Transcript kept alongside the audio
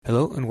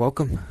Hello and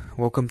welcome.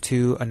 Welcome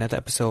to another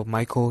episode of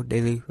Michael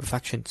Daily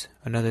Reflections,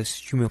 another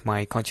stream of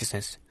my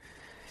consciousness.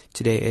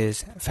 Today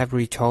is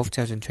February 12,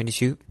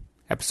 2022,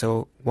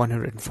 episode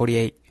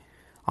 148,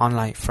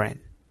 Online Friend.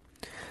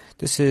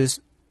 This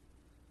is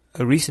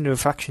a recent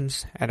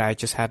reflections, and I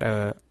just had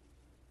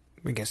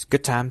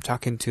good time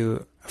talking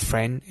to a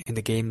friend in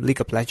the game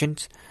League of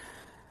Legends.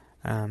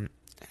 I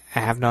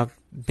have not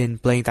been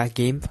playing that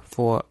game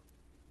for,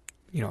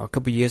 a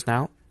couple years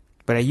now,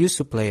 but I used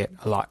to play it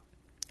a lot.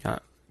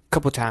 A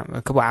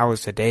couple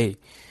hours a day,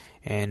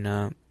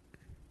 and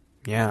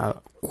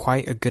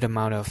quite a good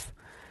amount of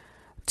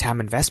time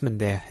investment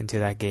there into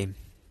that game.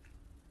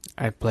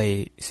 I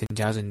played since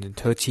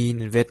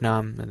 2013 in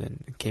Vietnam, and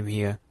then came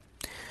here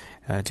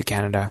to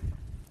Canada.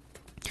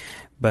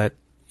 But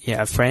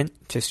a friend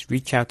just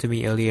reached out to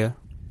me earlier,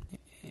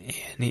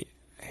 and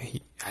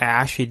I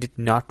actually did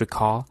not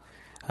recall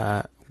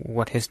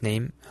what his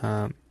name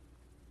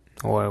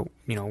or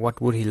what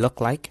would he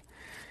look like,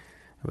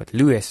 but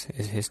Lewis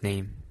is his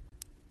name.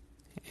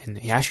 And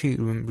he actually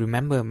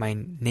remember my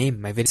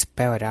name, my video,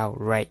 spell it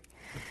out right.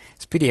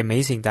 It's pretty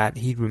amazing that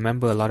he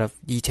remember a lot of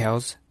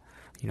details,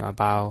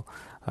 about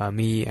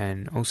me,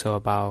 and also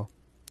about,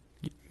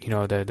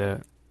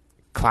 the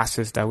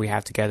classes that we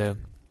have together.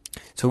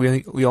 So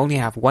we only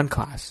have one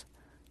class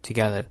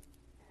together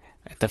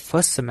at the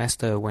first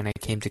semester when I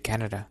came to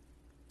Canada,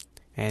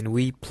 and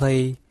we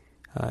play,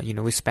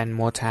 we spend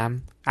more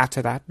time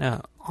after that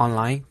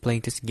online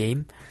playing this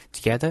game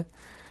together.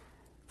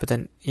 But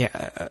then,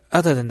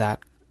 other than that,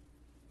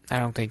 I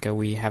don't think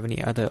we have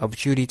any other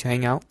opportunity to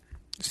hang out.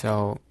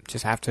 So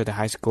just after the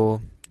high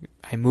school,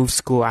 I moved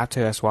school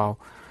after as well,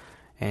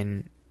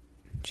 and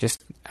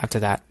just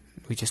after that,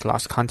 we just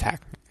lost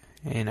contact.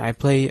 And I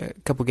play a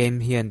couple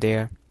games here and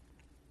there,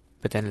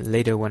 but then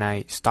later when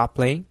I stopped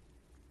playing,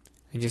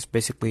 I just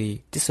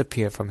basically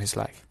disappeared from his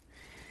life.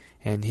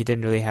 And he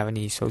didn't really have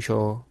any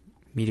social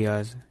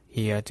medias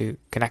here to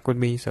connect with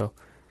me, so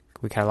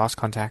we kind of lost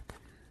contact.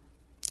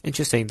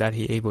 Interesting that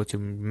he able to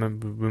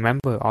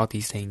remember all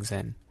these things,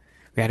 and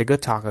we had a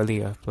good talk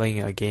earlier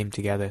playing a game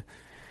together.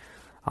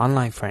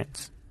 Online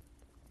friends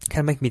kind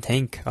of make me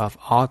think of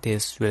all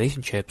these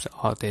relationships,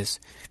 all these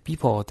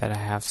people that I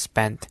have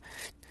spent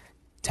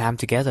time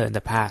together in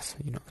the past.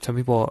 Some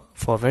people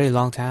for a very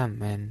long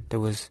time, and there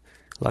was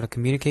a lot of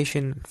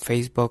communication,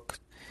 Facebook.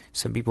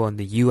 Some people in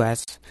the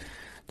US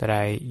that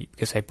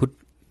because I put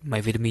my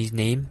Vietnamese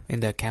name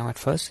in the account at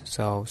first,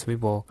 so some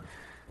people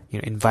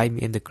invite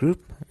me in the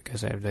group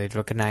because they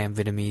recognize I'm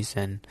Vietnamese,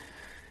 and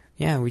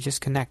we just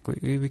connect.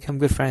 We become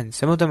good friends.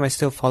 Some of them I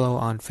still follow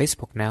on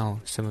Facebook now.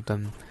 Some of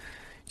them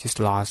just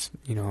lost,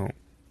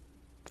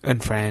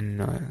 unfriend,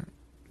 or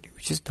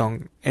we just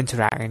don't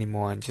interact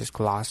anymore and just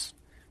lost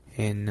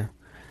in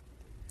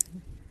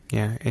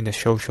the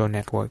social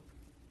network.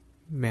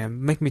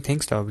 Make me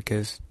think though,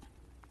 because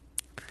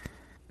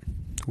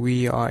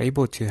we are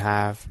able to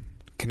have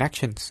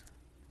connections,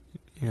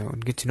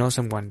 and get to know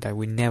someone that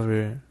we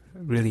never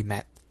really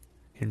met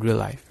in real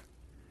life.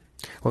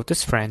 Well,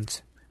 this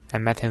friend, I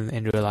met him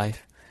in real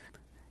life,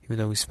 even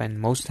though we spend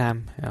most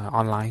time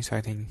online, so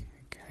I think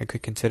I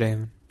could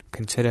consider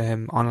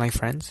him online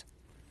friends.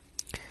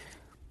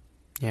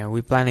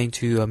 We're planning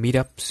to meet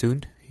up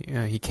soon.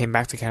 He came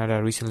back to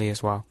Canada recently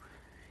as well.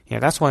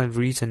 That's one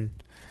reason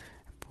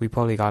we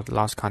probably got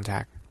lost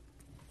contact.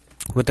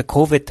 With the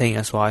COVID thing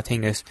as well, I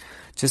think is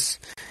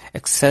just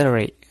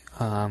accelerate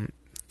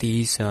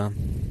these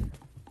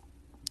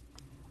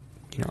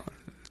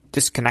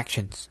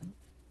disconnections.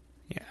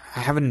 I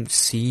haven't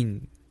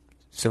seen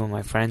some of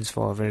my friends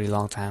for a very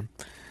long time,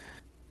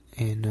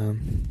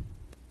 and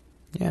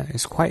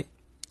it's quite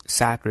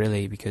sad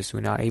really, because we're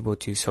not able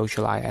to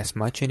socialize as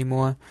much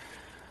anymore.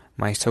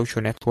 My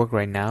social network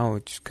right now,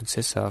 which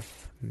consists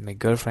of my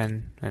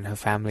girlfriend and her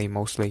family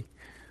mostly,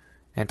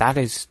 and that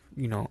is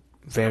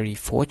very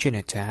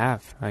fortunate to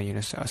have.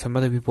 Some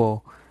other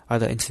people,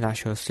 other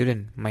international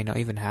students might not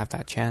even have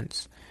that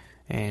chance,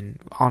 and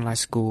online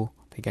school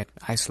they get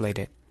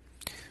isolated.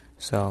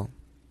 So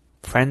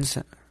friends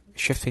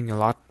shifting a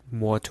lot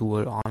more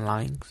toward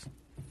online,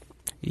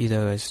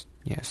 either as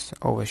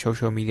over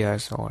social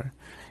medias or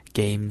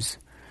games.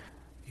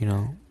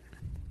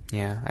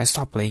 I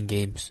stopped playing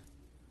games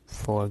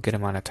for a good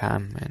amount of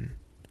time and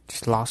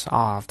just lost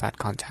all of that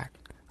contact,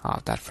 all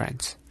of that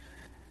friends.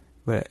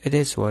 But it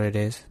is what it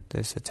is.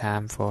 There's a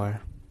time for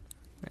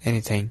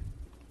anything.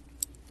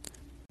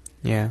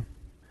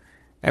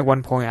 At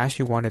one point I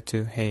actually wanted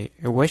to, I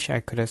wish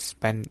I could have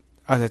spent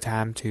other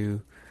time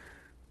to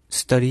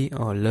study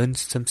or learn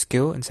some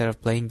skill instead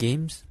of playing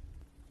games.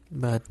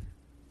 But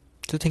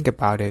to think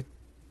about it,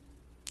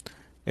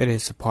 it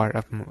is a part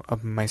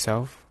of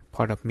myself,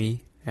 part of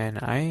me, and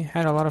I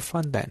had a lot of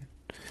fun then.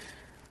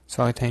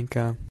 So I think,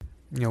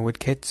 with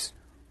kids,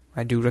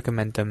 I do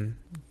recommend them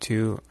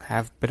to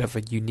have a bit of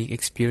a unique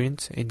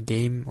experience in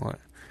game, or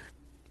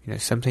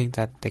something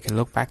that they can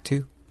look back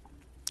to.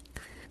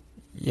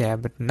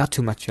 But not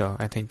too much though.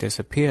 I think there's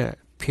a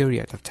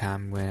period of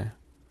time where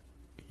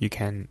you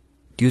can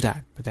do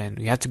that, but then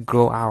you have to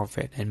grow out of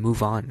it and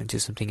move on into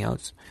something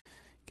else.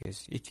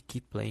 because if you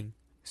keep playing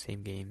the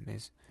same game,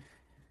 it's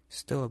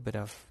still a bit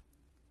of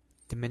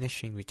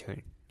diminishing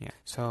return. Yeah.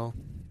 So,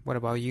 what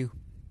about you?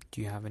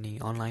 Do you have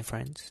any online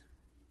friends?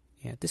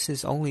 Yeah, this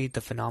is only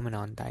the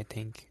phenomenon that I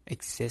think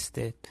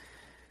existed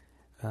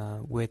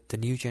with the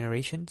new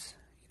generations.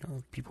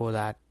 People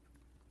that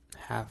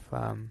have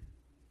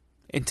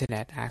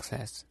internet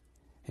access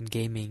and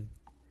gaming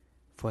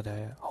for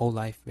their whole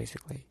life,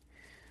 basically.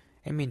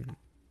 I mean,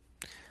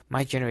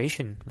 my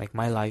generation, like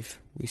my life,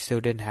 we still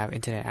didn't have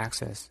internet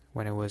access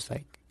when I was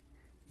like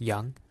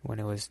young, when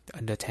I was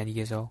under 10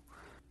 years old.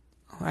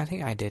 I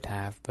think I did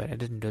have, but I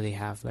didn't really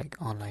have like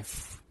online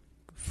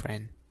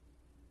friend.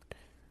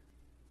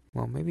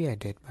 Well, maybe I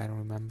did, but I don't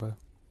remember.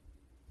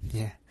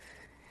 Yeah.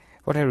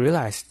 What I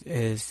realized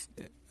is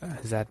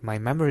that my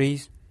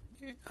memories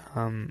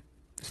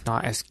is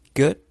not as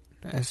good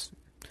as...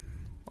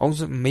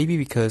 Also, maybe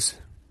because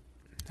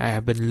I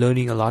have been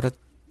learning a lot of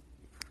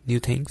new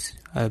things.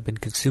 I've been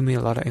consuming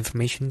a lot of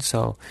information,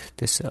 so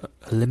there's a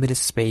limited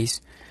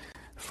space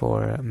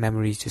for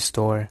memories to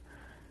store,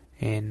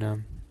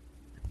 and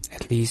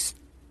at least,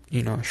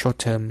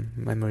 short-term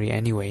memory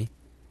anyway.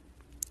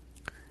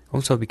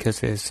 Also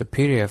because there's a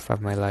period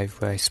of my life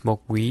where I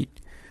smoke weed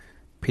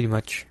pretty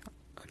much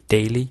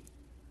daily.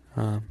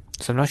 So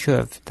I'm not sure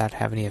if that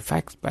have any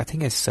effects, but I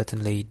think it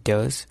certainly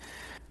does.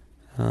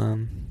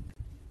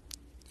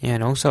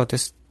 And also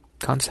this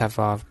concept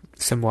of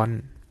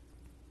someone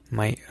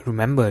might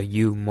remember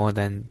you more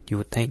than you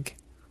would think.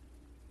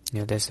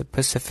 There's a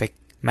specific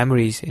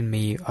memories in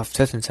me of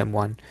certain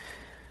someone.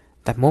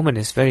 That moment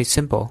is very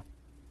simple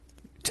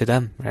to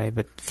them, right?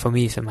 But for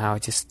me, somehow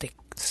it just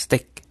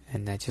stick,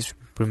 and I just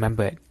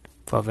remember it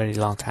for a very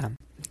long time.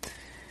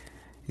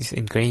 It's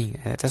ingrained.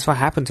 That's what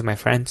happened to my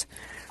friends.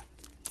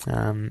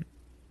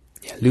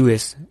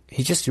 Lewis,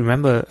 he just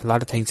remember a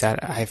lot of things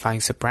that I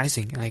find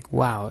surprising. Like,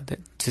 wow,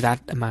 to that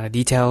amount of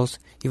details,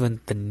 even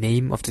the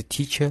name of the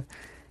teacher.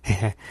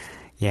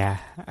 Yeah,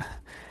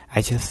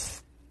 I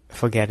just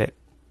forget it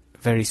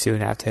very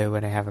soon after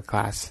when I have a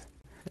class.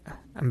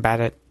 I'm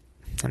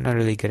not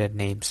really good at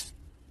names.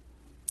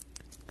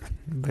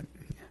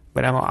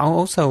 But I'm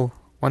also,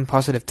 one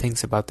positive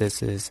things about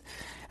this is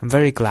I'm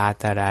very glad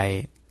that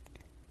I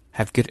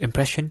have good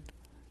impression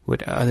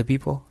with other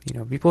people.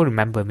 People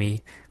remember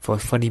me for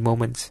funny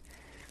moments,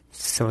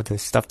 some of the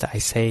stuff that I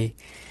say,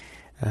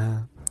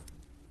 some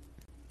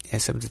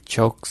of the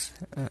jokes,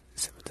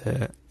 some of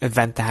the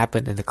event that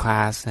happened in the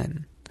class,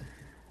 and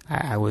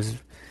I was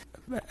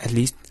at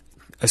least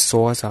a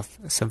source of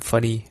some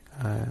funny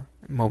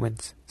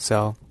moments.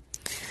 So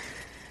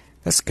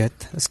that's good.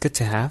 That's good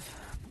to have.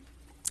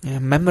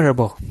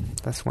 Memorable.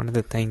 That's one of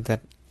the things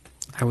that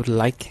I would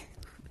like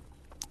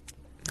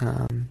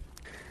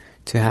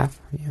to have.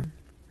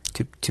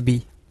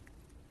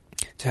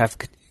 To have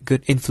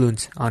good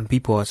influence on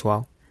people as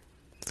well.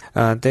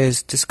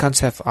 There's this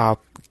concept of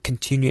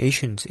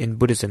continuations in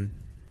Buddhism.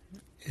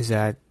 Is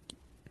that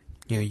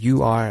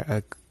you are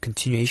a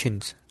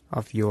continuations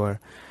of your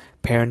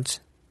parents.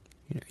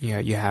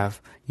 You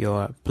have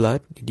your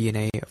blood,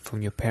 DNA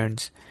from your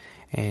parents,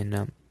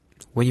 and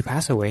when you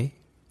pass away,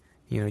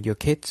 your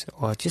kids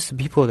or just the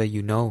people that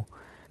you know,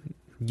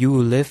 you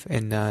will live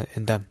in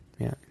them.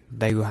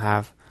 They will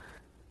have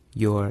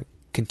your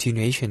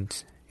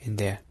continuations in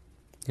there.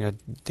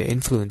 The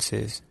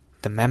influences,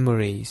 the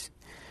memories,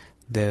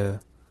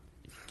 the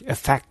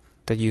effect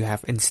that you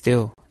have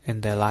instilled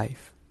in their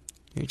life.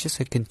 It's just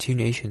a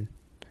continuation.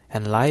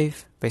 And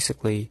life,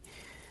 basically,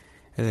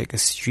 is like a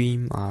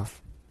stream of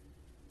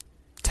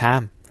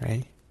time,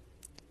 right?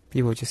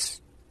 People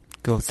just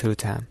go through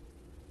time.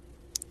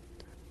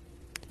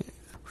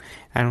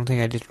 I don't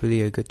think I did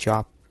really a good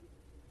job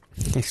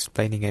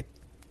explaining it.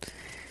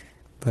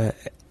 But,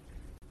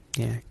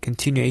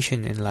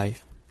 continuation in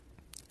life.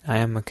 I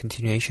am a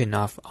continuation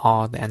of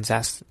all the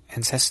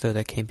ancestor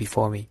that came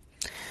before me.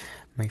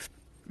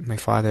 My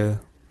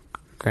father,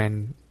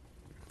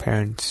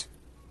 grandparents,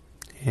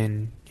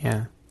 and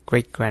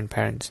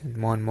great-grandparents, and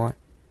more.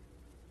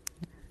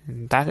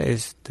 And that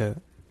is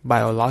the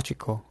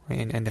biological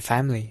and the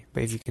family.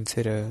 But if you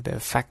consider the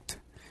effect,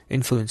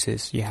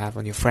 influences you have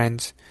on your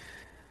friends,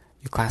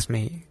 your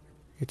classmate,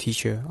 your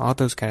teacher, all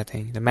those kind of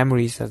things, the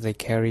memories that they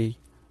carry,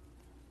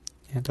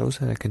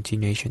 those are the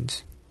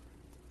continuations.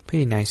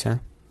 Pretty nice, huh?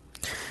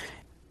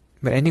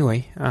 But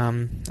anyway,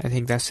 I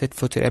think that's it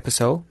for today's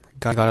episode.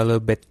 Got a little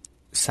bit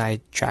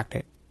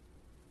sidetracked.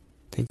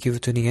 Thank you for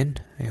tuning in.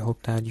 I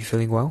hope that you're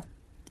feeling well.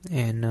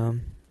 And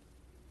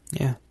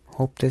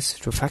hope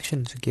this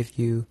reflections will give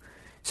you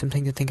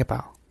something to think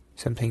about,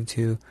 something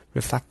to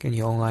reflect in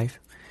your own life.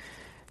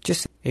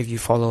 Just if you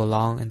follow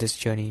along in this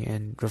journey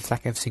and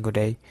reflect every single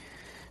day,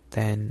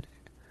 then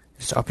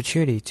it's an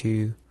opportunity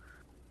to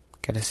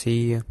get to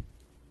see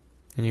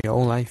in your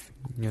own life,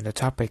 the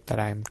topic that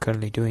I'm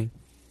currently doing.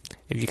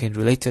 If you can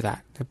relate to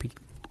that,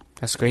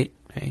 that's great,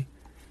 right?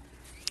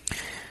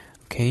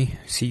 Okay,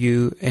 see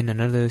you in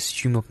another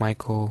stream of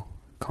Michael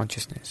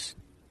consciousness.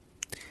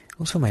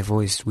 Also, my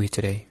voice is weird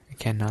today. I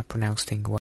cannot pronounce things well.